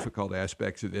most difficult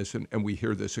aspects of this, and we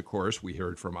hear this, of course, we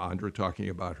heard from Andra talking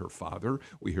about her father.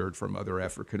 We heard from other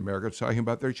African Americans talking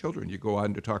about their children. You go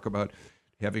on to talk about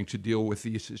having to deal with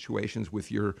these situations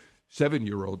with your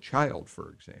 7-year-old child,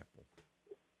 for example.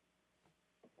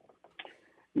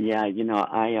 Yeah,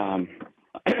 I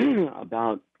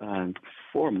about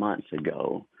 4 months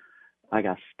ago, I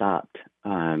got stopped,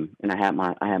 and I had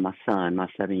my son, my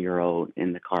 7-year-old,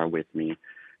 in the car with me,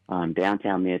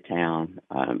 downtown Midtown.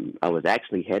 I was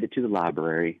actually headed to the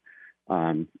library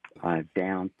down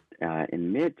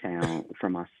in Midtown for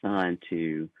my son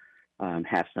to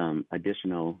have some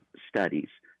additional studies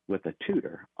with a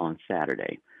tutor on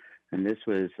Saturday, and this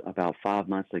was about 5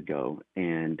 months ago.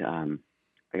 And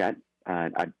I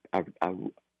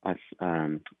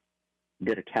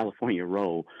did a California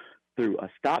roll through a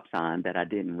stop sign that I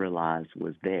didn't realize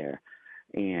was there.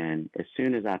 And as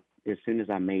soon as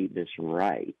I made this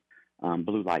right,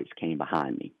 blue lights came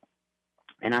behind me.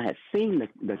 And I had seen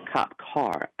the cop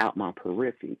car out my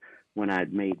periphery when I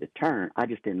had made the turn. I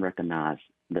just didn't recognize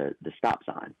the stop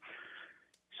sign.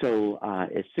 So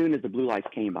as soon as the blue lights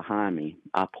came behind me,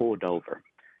 I pulled over,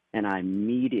 and I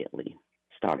immediately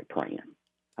started praying.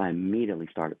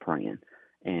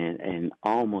 And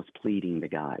almost pleading the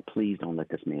guy, please don't let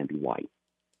this man be white.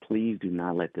 Please do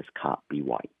not let this cop be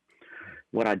white.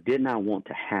 What I did not want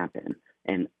to happen,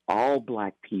 and all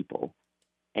Black people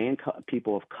and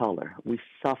people of color, we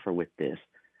suffer with this,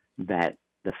 that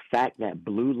the fact that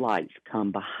blue lights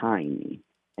come behind me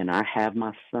and I have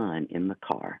my son in the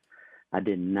car, I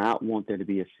did not want there to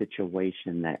be a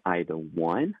situation that either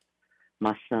one,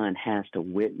 my son has to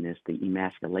witness the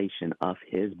emasculation of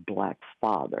his Black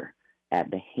father at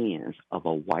the hands of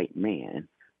a white man,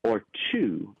 or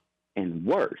two, and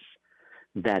worse,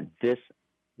 that this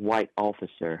white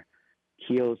officer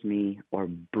kills me or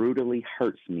brutally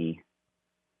hurts me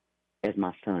as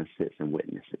my son sits and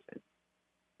witnesses it.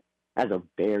 That's a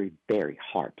very, very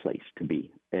hard place to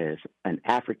be as an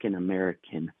African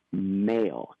American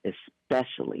male,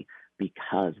 especially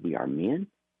because we are men.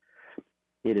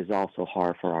 It is also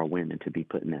hard for our women to be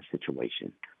put in that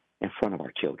situation in front of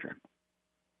our children.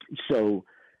 So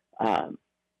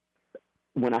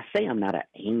when I say I'm not an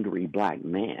angry Black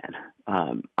man,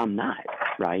 I'm not,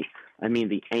 right? I mean,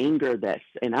 the anger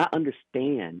and I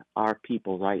understand our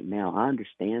people right now. I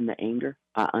understand the anger.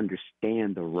 I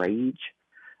understand the rage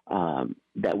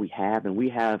that we have. And we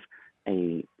have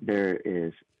there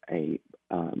is a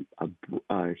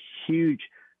huge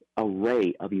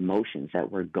array of emotions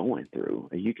that we're going through.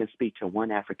 You can speak to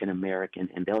one African American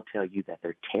and they'll tell you that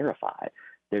they're terrified.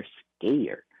 They're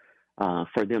scared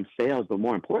for themselves, but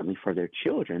more importantly for their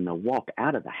children to walk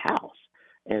out of the house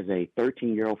as a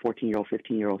 13-year-old, 14-year-old,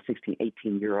 15-year-old, 16,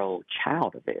 18-year-old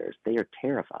child of theirs. They are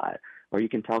terrified. Or you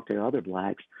can talk to other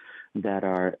Blacks that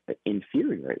are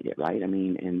infuriated, right? I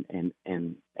mean,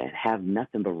 and have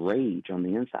nothing but rage on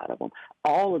the inside of them.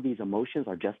 All of these emotions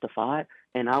are justified,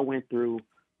 and I went through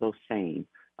those same.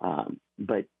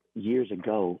 But years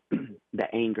ago,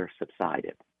 the anger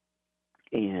subsided,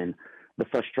 and the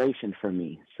frustration for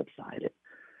me subsided.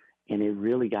 And it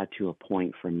really got to a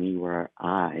point for me where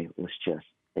I was just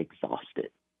exhausted.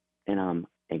 And I'm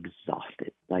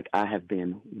exhausted. Like, I have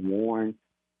been worn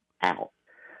out.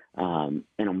 And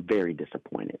I'm very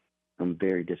disappointed. I'm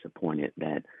very disappointed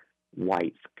that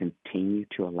whites continue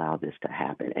to allow this to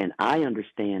happen. And I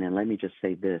understand, and let me just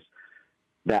say this,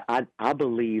 that I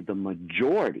believe the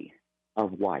majority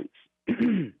of whites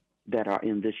that are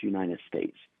in this United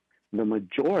States, the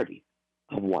majority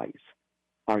of whites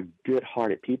are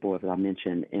good-hearted people, as I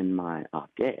mentioned in my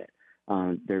op-ed.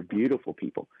 They're beautiful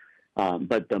people.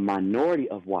 But the minority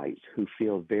of whites who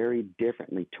feel very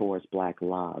differently towards Black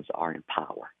lives are in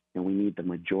power. And we need the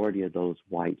majority of those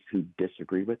whites who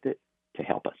disagree with it to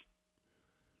help us.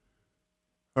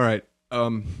 All right.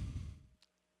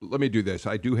 Let me do this.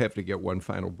 I do have to get one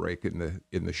final break in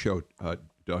the show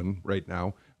done right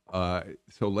now.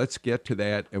 So let's get to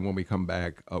that, and when we come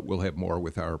back, we'll have more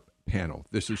with our panel.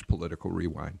 This is Political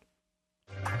Rewind.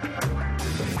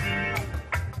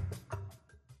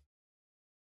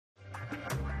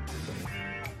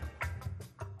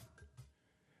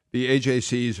 The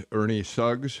AJC's Ernie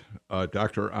Suggs,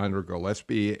 Dr. Andra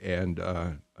Gillespie, and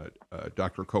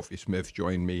Dr. Kofi Smith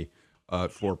join me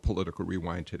for Political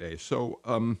Rewind today. So,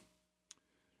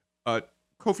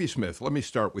 Kofi Smith, let me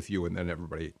start with you, and then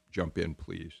everybody jump in,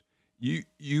 please.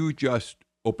 You just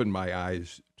opened my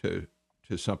eyes to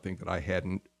something that I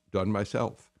hadn't done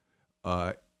myself.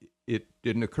 It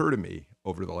didn't occur to me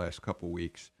over the last couple of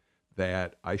weeks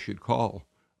that I should call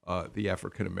the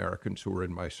African Americans who are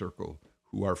in my circle,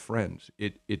 who are friends.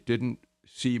 It didn't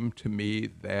seem to me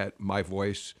that my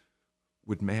voice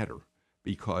would matter,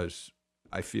 because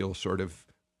I feel sort of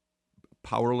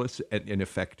powerless and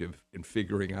ineffective in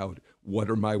figuring out what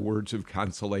are my words of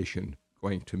consolation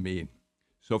going to mean.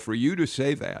 So for you to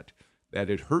say that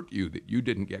it hurt you that you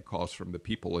didn't get calls from the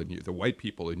people in you, the white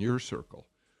people in your circle,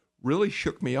 really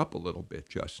shook me up a little bit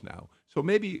just now. So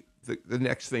maybe the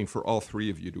next thing for all three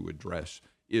of you to address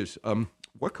is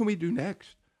what can we do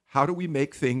next? How do we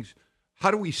make things,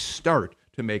 how do we start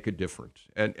to make a difference?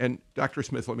 And Dr.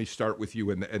 Smith, let me start with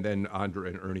you, and then Andra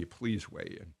and Ernie, please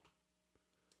weigh in.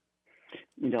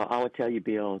 You know, I would tell you,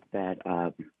 Bill, that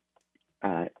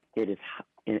it is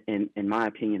in my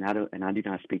opinion, I do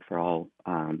not speak for all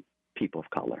people of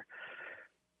color,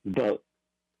 but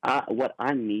what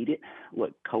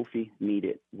Kofi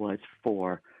needed was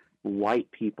for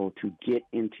white people to get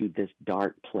into this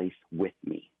dark place with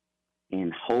me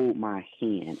and hold my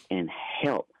hand and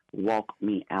help walk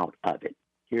me out of it.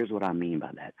 Here's what I mean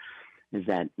by that, is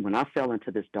that when I fell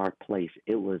into this dark place,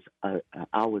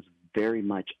 I was very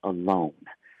much alone.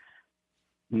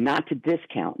 Not to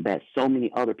discount that so many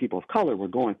other people of color were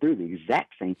going through the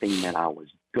exact same thing that I was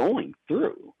going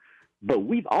through, but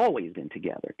we've always been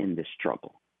together in this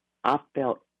struggle. I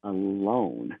felt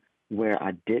alone where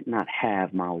I did not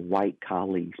have my white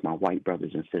colleagues, my white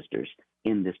brothers and sisters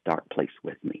in this dark place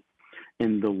with me.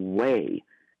 And the way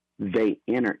they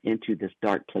enter into this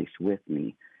dark place with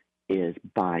me is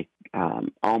by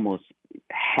almost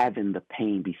having the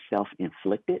pain be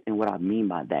self-inflicted. And what I mean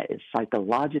by that is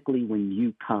psychologically, when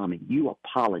you come and you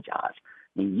apologize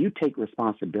and you take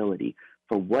responsibility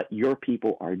for what your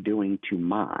people are doing to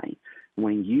mine,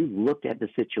 when you look at the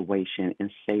situation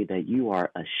and say that you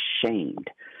are ashamed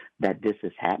that this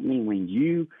is happening, when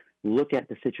you look at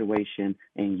the situation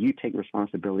and you take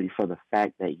responsibility for the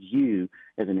fact that you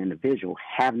as an individual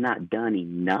have not done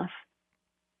enough,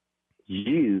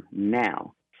 you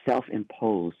now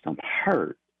self-impose some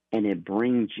hurt, and it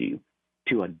brings you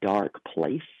to a dark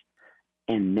place.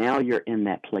 And now you're in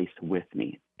that place with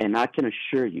me. And I can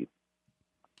assure you,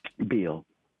 Bill,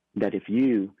 that if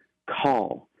you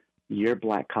call your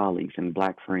Black colleagues and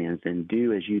Black friends and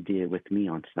do as you did with me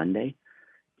on Sunday,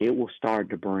 it will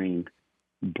start to bring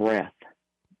breath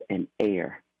and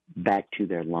air back to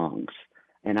their lungs.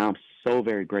 And I'm so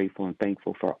very grateful and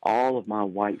thankful for all of my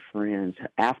white friends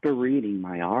after reading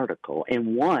my article.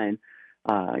 And one,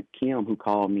 Kim, who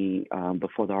called me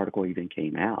before the article even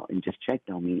came out and just checked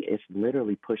on me, it's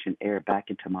literally pushing air back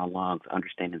into my lungs,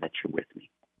 understanding that you're with me.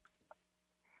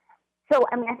 So,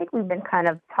 I mean, I think we've been kind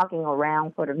of talking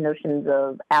around sort of notions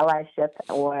of allyship,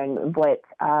 or what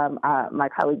my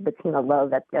colleague Bettina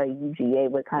Love at the UGA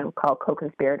would kind of call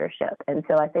co-conspiratorship. And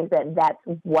so I think that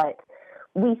that's what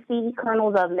we see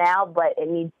kernels of now, but it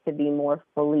needs to be more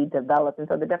fully developed. And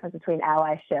so the difference between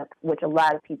allyship, which a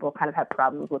lot of people kind of have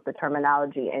problems with the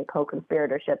terminology, and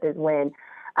co-conspiratorship is when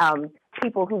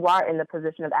people who are in the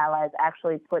position of allies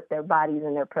actually put their bodies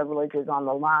and their privileges on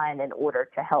the line in order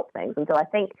to help things. And so I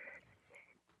think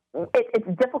it's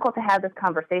difficult to have this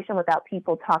conversation without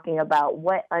people talking about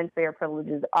what unfair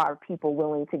privileges are people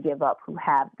willing to give up who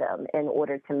have them in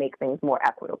order to make things more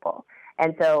equitable.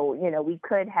 And so, we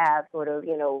could have sort of,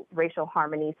 racial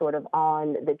harmony sort of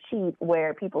on the cheap,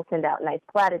 where people send out nice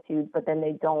platitudes, but then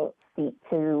they don't seek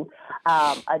to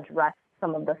address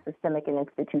some of the systemic and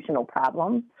institutional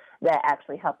problems that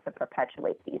actually help to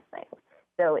perpetuate these things.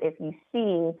 So if you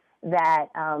see that,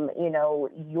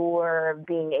 you're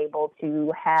being able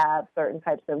to have certain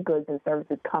types of goods and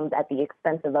services comes at the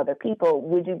expense of other people,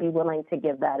 would you be willing to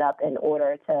give that up in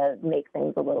order to make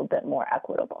things a little bit more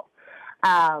equitable?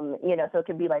 So it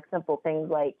could be like simple things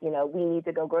like, we need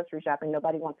to go grocery shopping.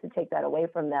 Nobody wants to take that away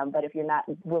from them. But if you're not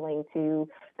willing to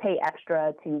pay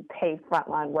extra to pay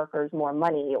frontline workers more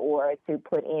money, or to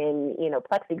put in,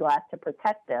 plexiglass to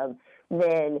protect them,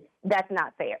 then that's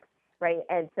not fair. Right.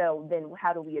 And so then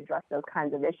how do we address those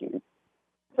kinds of issues?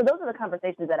 So those are the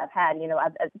conversations that I've had.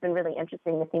 It's been really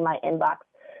interesting to see my inbox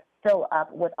fill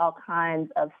up with all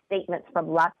kinds of statements from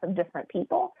lots of different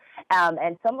people.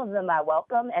 And some of them I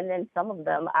welcome, and then some of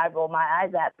them I roll my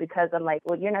eyes at, because I'm like,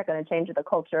 well, you're not going to change the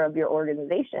culture of your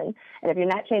organization. And if you're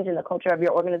not changing the culture of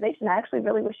your organization, I actually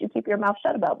really wish you keep your mouth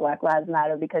shut about Black Lives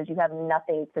Matter, because you have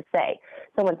nothing to say.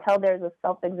 So until there's a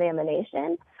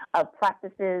self-examination of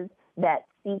practices that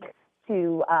seek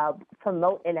to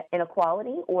promote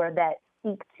inequality, or that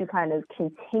seek to kind of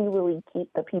continually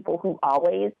keep the people who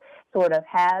always sort of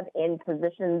have in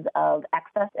positions of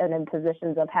access and in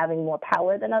positions of having more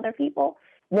power than other people,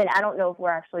 then I don't know if we're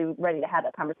actually ready to have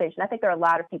that conversation. I think there are a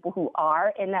lot of people who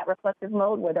are in that reflective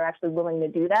mode where they're actually willing to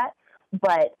do that.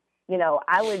 But,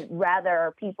 I would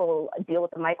rather people deal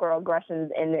with the microaggressions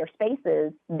in their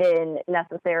spaces than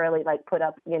necessarily put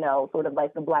up, sort of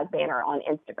like the Black banner on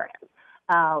Instagram.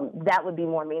 That would be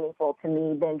more meaningful to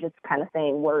me than just kind of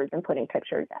saying words and putting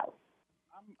pictures out.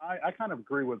 I kind of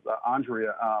agree with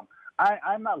Andrea.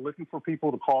 I'm not looking for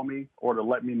people to call me or to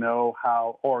let me know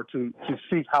how, or to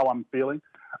see how I'm feeling.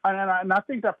 And I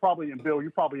think that probably, and Bill, you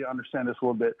probably understand this a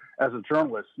little bit as a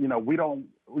journalist. We don't,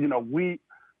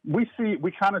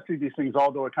 we kind of see these things,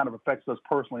 although it kind of affects us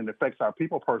personally and affects our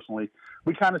people personally.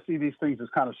 We kind of see these things as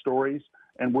kind of stories,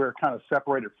 and we're kind of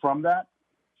separated from that.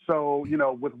 So,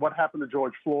 with what happened to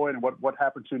George Floyd and what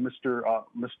happened to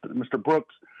Mr.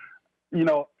 Brooks, in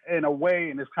a way,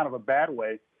 and it's kind of a bad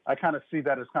way, I kind of see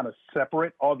that as kind of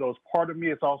separate. Although it's part of me,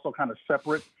 it's also kind of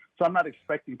separate. So I'm not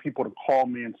expecting people to call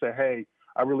me and say, hey,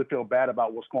 I really feel bad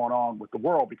about what's going on with the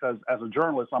world, because as a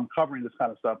journalist, I'm covering this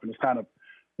kind of stuff, and it's kind of,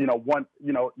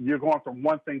 you're going from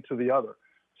one thing to the other.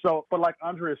 So, but like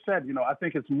Andrea said, I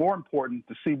think it's more important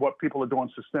to see what people are doing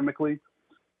systemically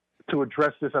to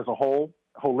address this as a whole,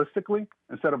 holistically,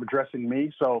 instead of addressing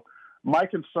me. So my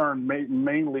concern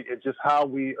mainly is just how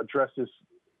we address this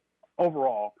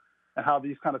overall and how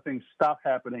these kind of things stop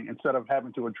happening instead of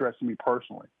having to address me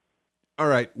personally. All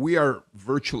right. We are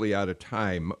virtually out of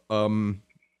time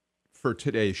for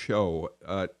today's show.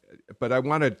 But I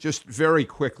want to just very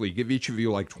quickly give each of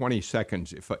you like 20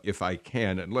 seconds if I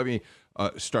can. And let me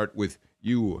start with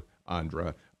you,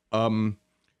 Andra.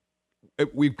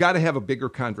 We've got to have a bigger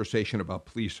conversation about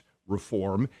police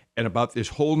reform and about this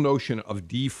whole notion of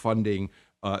defunding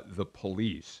the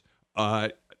police.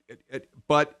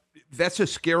 But that's a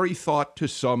scary thought to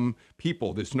some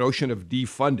people, this notion of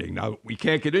defunding. Now, we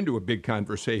can't get into a big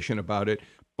conversation about it,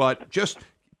 but just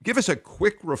give us a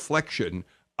quick reflection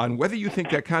on whether you think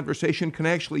that conversation can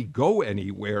actually go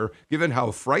anywhere, given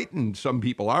how frightened some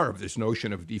people are of this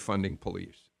notion of defunding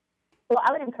police. Well,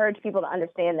 I would encourage people to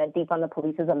understand that defund the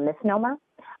police is a misnomer,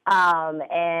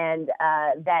 and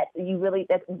that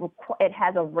it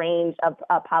has a range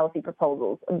of policy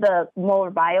proposals. The more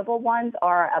viable ones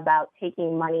are about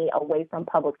taking money away from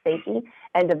public safety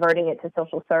and diverting it to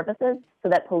social services so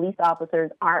that police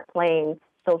officers aren't playing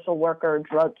social worker,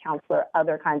 drug counselor,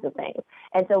 other kinds of things.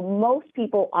 And so most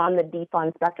people on the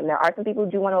defund spectrum, there are some people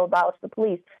who do want to abolish the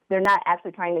police. They're not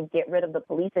actually trying to get rid of the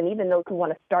police. And even those who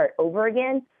want to start over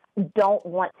again don't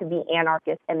want to be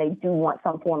anarchists, and they do want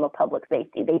some form of public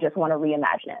safety. They just want to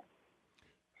reimagine it.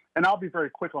 And I'll be very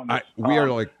quick on this. We are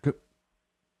like...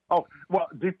 Oh, well,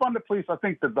 defund the police, I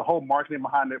think that the whole marketing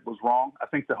behind it was wrong. I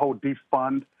think the whole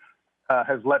defund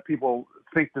has let people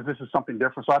think that this is something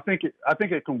different. So I think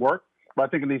it can work. But I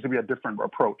think it needs to be a different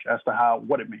approach as to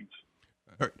what it means.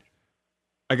 All right.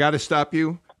 I got to stop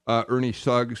you, Ernie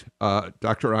Suggs,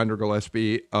 Dr. Andra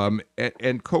Gillespie, and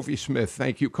Kofi Smith.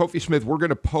 Thank you. Kofi Smith, we're going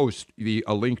to post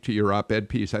a link to your op-ed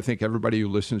piece. I think everybody who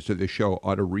listens to this show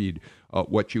ought to read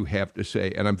what you have to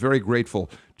say. And I'm very grateful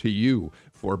to you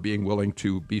for being willing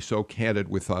to be so candid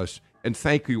with us. And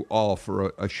thank you all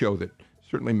for a show that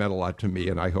certainly meant a lot to me,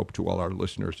 and I hope to all our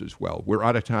listeners as well. We're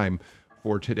out of time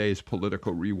for today's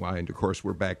Political Rewind. Of course,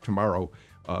 we're back tomorrow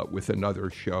with another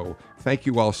show. Thank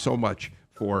you all so much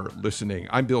for listening.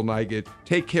 I'm Bill Nigut.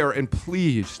 Take care, and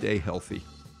please stay healthy.